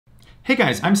Hey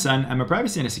guys, I'm Sun. I'm a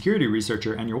privacy and a security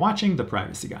researcher, and you're watching The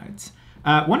Privacy Guides.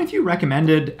 One of you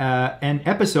recommended an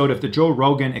episode of the Joe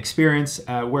Rogan Experience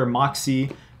where Moxie,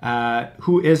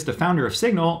 who is the founder of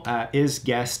Signal, is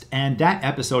guest, and that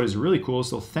episode is really cool,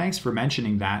 so thanks for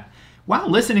mentioning that. While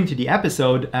listening to the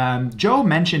episode, Joe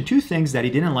mentioned two things that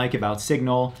he didn't like about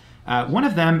Signal. One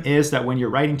of them is that when you're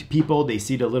writing to people, they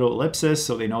see the little ellipsis,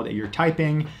 so they know that you're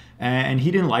typing. And he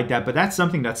didn't like that, but that's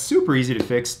something that's super easy to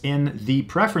fix in the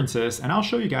preferences, and I'll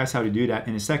show you guys how to do that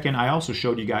in a second. I also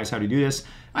showed you guys how to do this,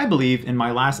 I believe, in my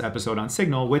last episode on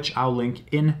Signal, which I'll link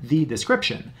in the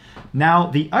description. Now,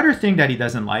 the other thing that he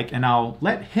doesn't like, and I'll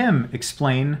let him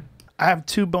explain. I have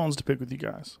two bones to pick with you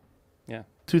guys. Yeah.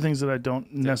 Two things that I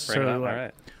don't necessarily like. All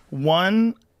right.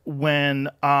 One, when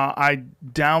I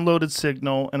downloaded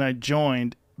Signal and I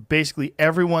joined, basically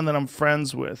everyone that I'm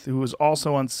friends with who was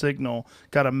also on Signal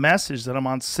got a message that I'm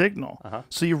on Signal.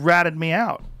 So you ratted me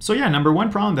out. So yeah, number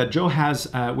one problem that Joe has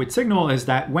with Signal is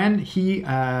that when he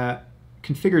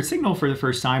configured Signal for the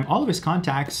first time, all of his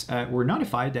contacts were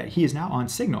notified that he is now on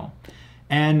Signal.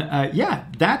 And yeah,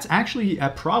 that's actually a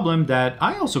problem that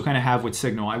I also kind of have with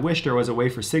Signal. I wish there was a way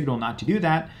for Signal not to do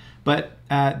that. But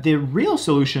the real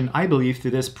solution, I believe, to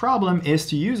this problem is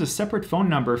to use a separate phone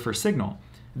number for Signal.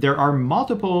 There are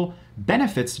multiple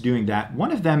benefits to doing that.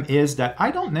 One of them is that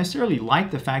I don't necessarily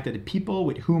like the fact that the people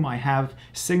with whom I have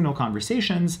Signal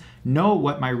conversations know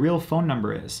what my real phone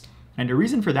number is. And the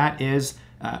reason for that is,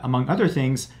 among other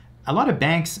things, a lot of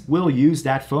banks will use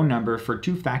that phone number for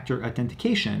two-factor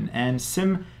authentication, and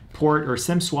SIM port or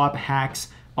SIM swap hacks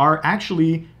are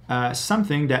actually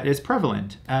something that is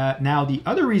prevalent. Now, the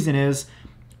other reason is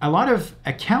a lot of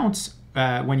accounts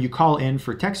when you call in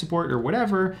for tech support or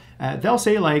whatever, they'll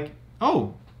say like,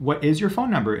 oh, what is your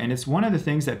phone number? And it's one of the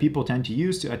things that people tend to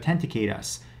use to authenticate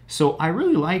us. So I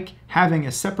really like having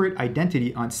a separate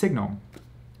identity on Signal.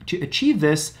 To achieve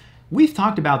this, we've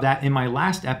talked about that in my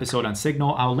last episode on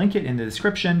Signal. I'll link it in the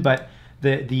description, but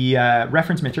the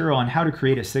reference material on how to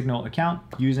create a Signal account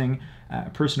using a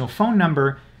personal phone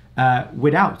number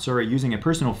using a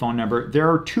personal phone number, there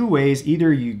are two ways.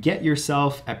 Either you get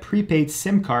yourself a prepaid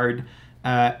SIM card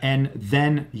and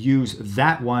then use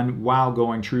that one while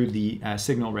going through the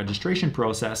Signal registration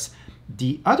process.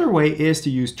 The other way is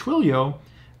to use Twilio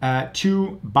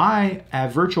to buy a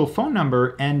virtual phone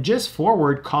number and just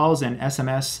forward calls and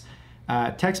SMS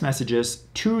text messages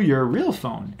to your real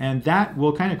phone. And that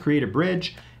will kind of create a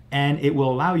bridge, and it will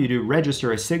allow you to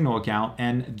register a Signal account.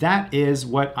 And that is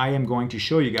what I am going to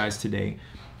show you guys today.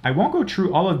 I won't go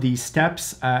through all of these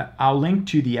steps. I'll link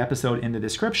to the episode in the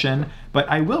description, but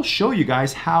I will show you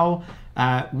guys how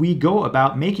we go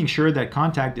about making sure that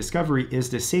contact discovery is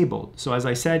disabled. So as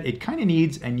I said, it kind of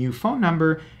needs a new phone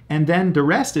number, and then the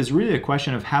rest is really a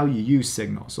question of how you use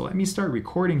Signal. So let me start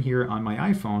recording here on my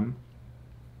iPhone.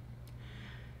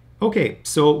 Okay,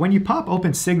 so when you pop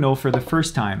open Signal for the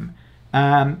first time,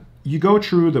 you go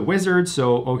through the wizard.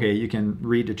 So, okay, you can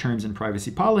read the terms and privacy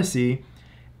policy.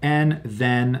 And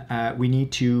then we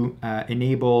need to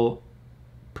enable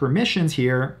permissions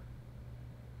here.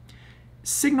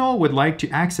 Signal would like to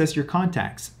access your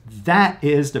contacts. That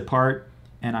is the part,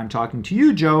 and I'm talking to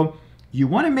you, Joe. You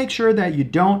want to make sure that you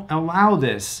don't allow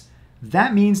this.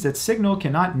 That means that Signal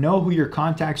cannot know who your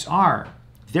contacts are.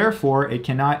 Therefore, it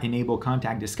cannot enable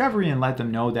contact discovery and let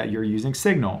them know that you're using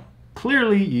Signal.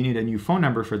 Clearly, you need a new phone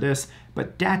number for this,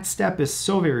 but that step is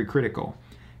so very critical.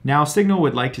 Now, Signal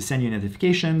would like to send you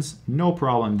notifications, no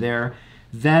problem there.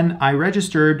 Then I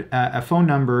registered a phone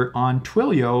number on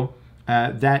Twilio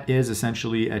that is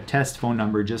essentially a test phone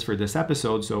number just for this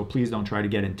episode, so please don't try to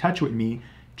get in touch with me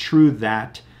through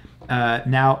that.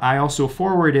 Now, I also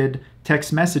forwarded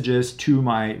text messages to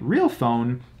my real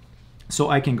phone so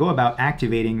I can go about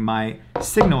activating my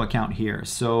Signal account here.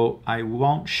 So I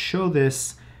won't show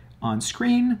this on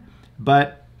screen,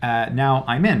 but now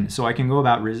I'm in, so I can go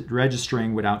about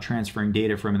registering without transferring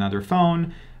data from another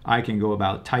phone. I can go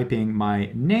about typing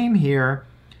my name here.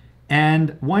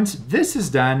 And once this is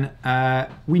done,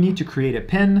 we need to create a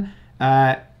PIN.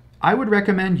 I would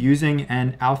recommend using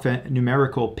an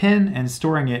alphanumerical PIN and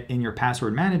storing it in your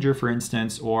password manager, for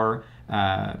instance, or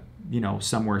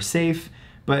somewhere safe.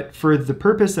 But for the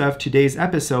purpose of today's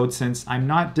episode, since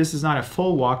this is not a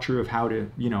full walkthrough of how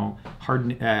to,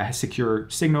 harden, secure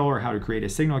Signal or how to create a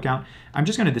Signal account, I'm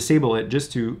just going to disable it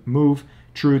just to move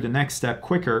through the next step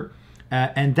quicker.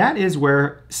 And that is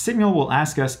where Signal will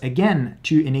ask us again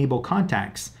to enable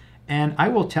contacts. And I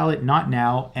will tell it not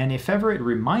now. And if ever it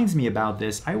reminds me about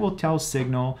this, I will tell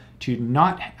Signal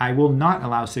I will not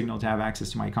allow Signal to have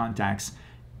access to my contacts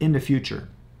in the future.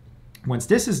 Once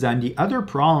this is done, the other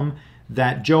problem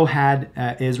that Joe had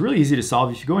is really easy to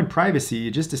solve. If you go in privacy,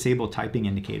 you just disable typing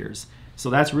indicators. So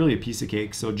that's really a piece of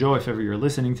cake. So Joe, if ever you're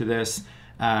listening to this,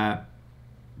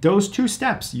 those 2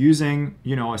 steps, using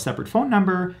a separate phone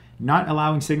number, not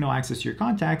allowing Signal access to your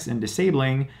contacts, and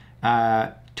disabling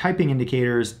typing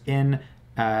indicators in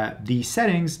the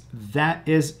settings, that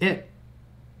is it.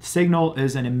 Signal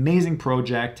is an amazing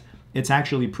project. It's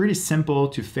actually pretty simple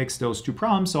to fix those 2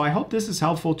 problems. So I hope this is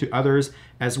helpful to others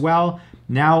as well.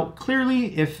 Now,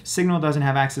 clearly, if Signal doesn't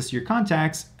have access to your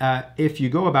contacts, if you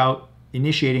go about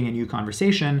initiating a new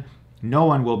conversation, no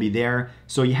one will be there.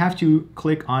 So you have to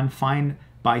click on Find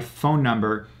by Phone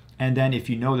Number. And then if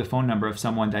you know the phone number of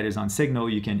someone that is on Signal,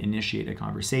 you can initiate a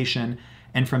conversation.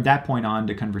 And from that point on,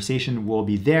 the conversation will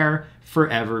be there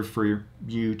forever for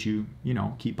you to,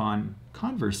 keep on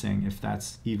conversing, if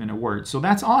that's even a word. So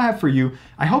that's all I have for you.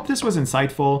 I hope this was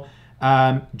insightful.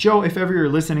 Joe, if ever you're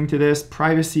listening to this,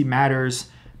 privacy matters.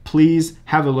 Please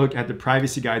have a look at the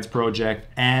Privacy Guides project.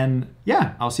 And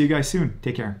yeah, I'll see you guys soon.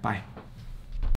 Take care. Bye.